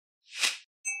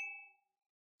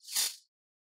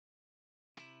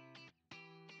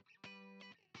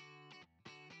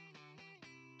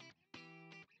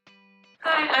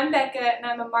I'm Becca, and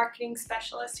I'm a marketing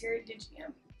specialist here at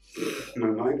Digium. My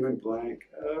mind went blank.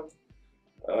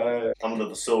 I'm the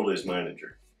facilities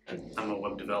manager. I'm a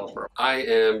web developer. I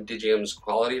am Digium's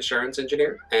quality assurance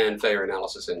engineer and failure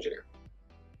analysis engineer.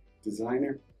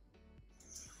 Designer.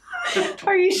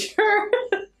 Are you sure?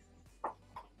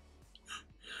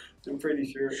 I'm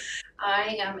pretty sure.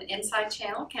 I am an inside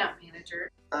channel account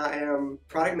manager. I am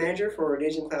product manager for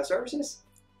Digium Cloud Services.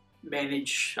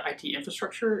 Manage IT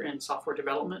infrastructure and software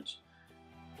development.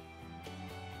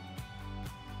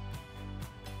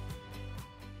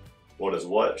 What is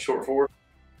what short for?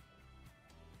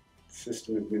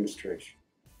 System administration.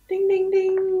 Ding, ding,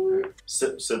 ding.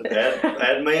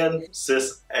 SysAdmin?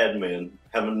 SysAdmin.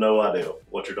 Having no idea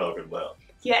what you're talking about.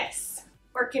 Yes.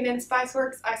 Working in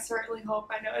SpiceWorks, I certainly hope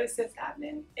I know a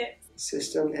SysAdmin.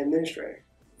 System administrator.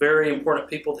 Very important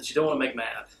people that you don't want to make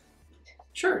mad.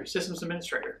 Sure, systems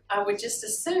administrator. I would just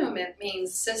assume it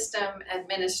means system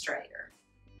administrator.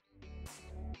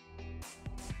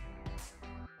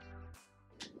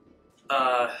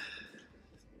 How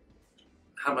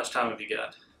much time have you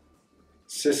got?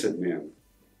 SysAdmin.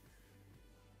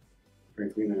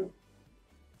 Frankly, no.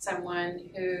 Someone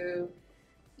who,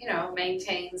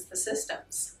 maintains the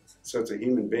systems. So it's a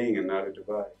human being and not a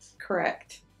device.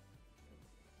 Correct.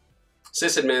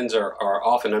 Sysadmins are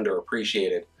often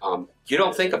underappreciated. You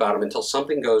don't think about them until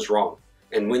something goes wrong.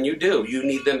 And when you do, you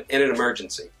need them in an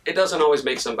emergency. It doesn't always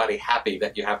make somebody happy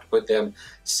that you have to put them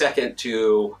second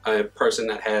to a person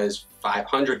that has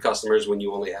 500 customers when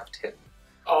you only have 10.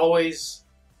 Always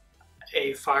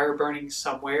a fire burning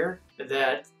somewhere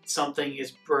that something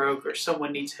is broke or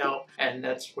someone needs help, and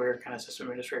that's where kind of system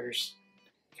administrators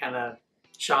kind of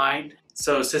shine.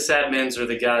 So sysadmins are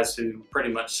the guys who pretty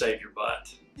much save your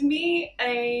butt. To me,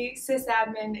 a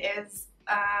sysadmin is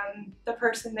the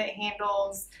person that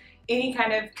handles any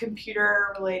kind of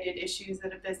computer-related issues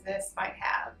that a business might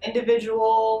have.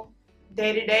 Individual,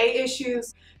 day-to-day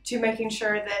issues to making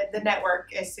sure that the network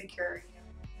is secure.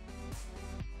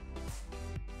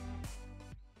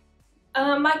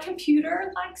 My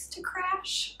computer likes to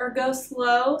crash or go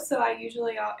slow, so I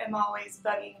usually am always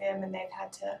bugging them, and they've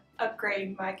had to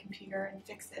upgrade my computer and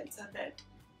fix it so that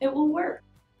it will work.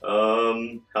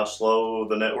 How slow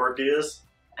the network is?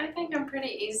 I think I'm pretty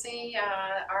easy.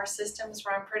 Our systems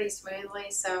run pretty smoothly,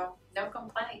 so no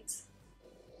complaints.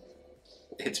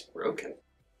 It's broken.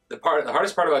 The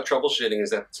hardest part about troubleshooting is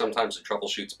that sometimes the trouble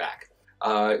shoots back.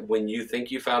 When you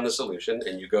think you found the solution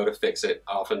and you go to fix it,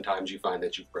 oftentimes you find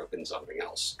that you've broken something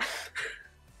else.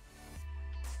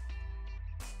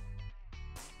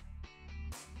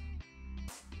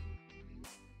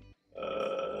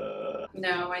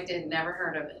 No, I did. Never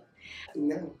heard of it.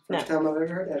 No, first time I've ever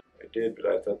heard that. I did, but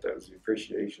I thought that was the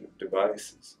appreciation of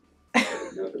devices. I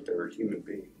didn't know that they were human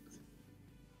beings.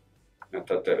 I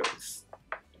thought that it was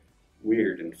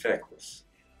weird and feckless.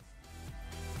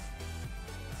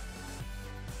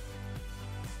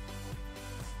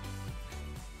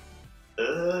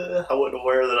 I wasn't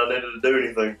aware that I needed to do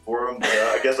anything for them, but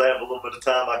I guess I have a little bit of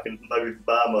time. I can maybe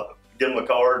get them a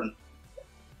card and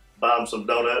buy them some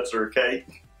donuts or a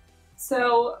cake.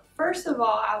 So first of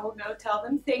all, I will go tell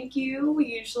them thank you. We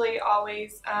usually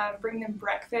always bring them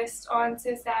breakfast on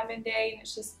SysAdmin Day, and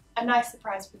it's just a nice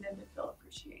surprise for them to feel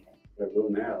appreciated. I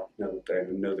will now that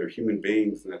they know they're human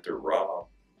beings and that they're raw.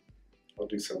 I'll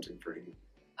do something for you.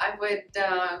 I would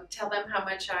tell them how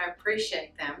much I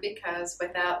appreciate them, because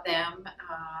without them,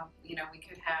 we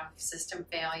could have system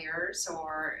failures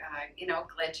or,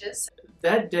 glitches.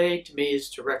 That day to me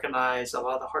is to recognize a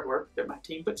lot of the hard work that my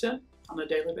team puts in on a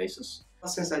daily basis.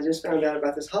 Since I just found out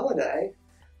about this holiday,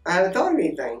 I haven't thought of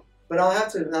anything, but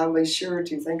I'll be sure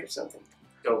to think of something.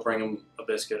 Go bring them a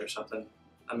biscuit or something.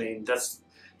 I mean, that's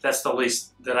the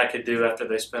least that I could do after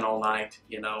they spent all night,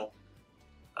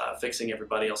 fixing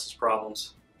everybody else's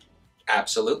problems.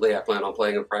 Absolutely, I plan on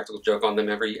playing a practical joke on them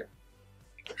every year.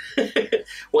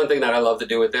 One thing that I love to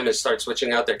do with them is start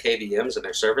switching out their KVMs in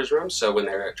their servers rooms, so when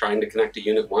they're trying to connect to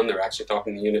Unit 1, they're actually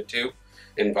talking to Unit 2,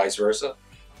 and vice versa.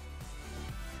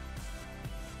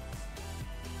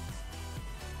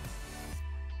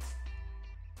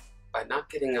 By not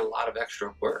getting a lot of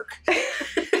extra work.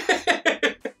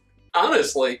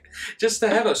 Honestly, just to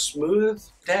have a smooth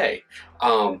day.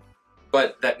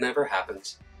 But that never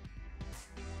happens.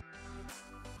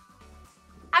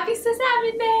 Happy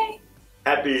SysAdmin Day!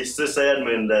 Happy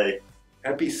SysAdmin Day.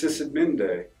 Happy SysAdmin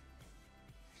Day.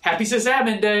 Happy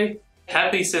SysAdmin Day!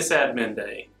 Happy SysAdmin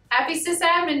Day! Happy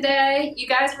SysAdmin Day! You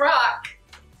guys rock!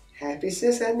 Happy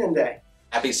SysAdmin Day.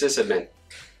 Happy SysAdmin.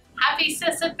 Happy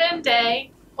SysAdmin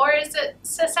Day, or is it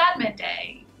SysAdmin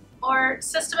Day, or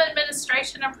System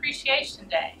Administration Appreciation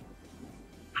Day?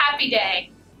 Happy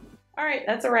day. All right,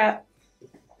 that's a wrap.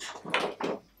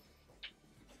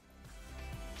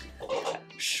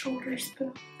 Shoulders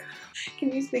back.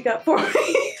 Can you speak up for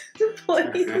me,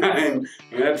 please? I'm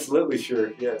absolutely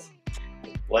sure, yes.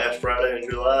 Last Friday in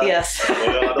July? Yes.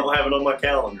 Well, I don't have it on my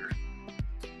calendar.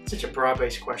 Such a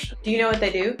broad-based question. Do you know what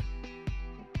they do?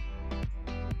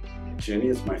 Jenny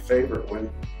is my favorite one.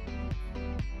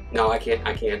 No, I can't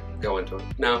go into it.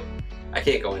 No, I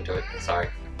can't go into it. Sorry.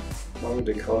 Why would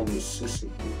they call me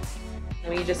SysAdmin?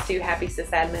 Will you just do Happy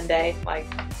SysAdmin Day, like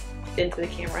into the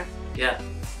camera? Yeah.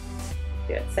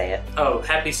 Do it. Say it. Oh,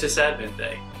 happy SysAdmin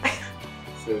Day.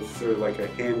 So it's sort of like a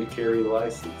hand-carry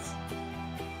license.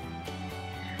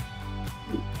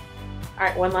 All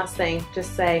right, one last thing.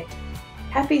 Just say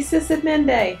Happy SysAdmin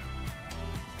Day.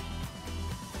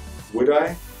 Would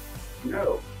I?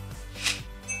 No.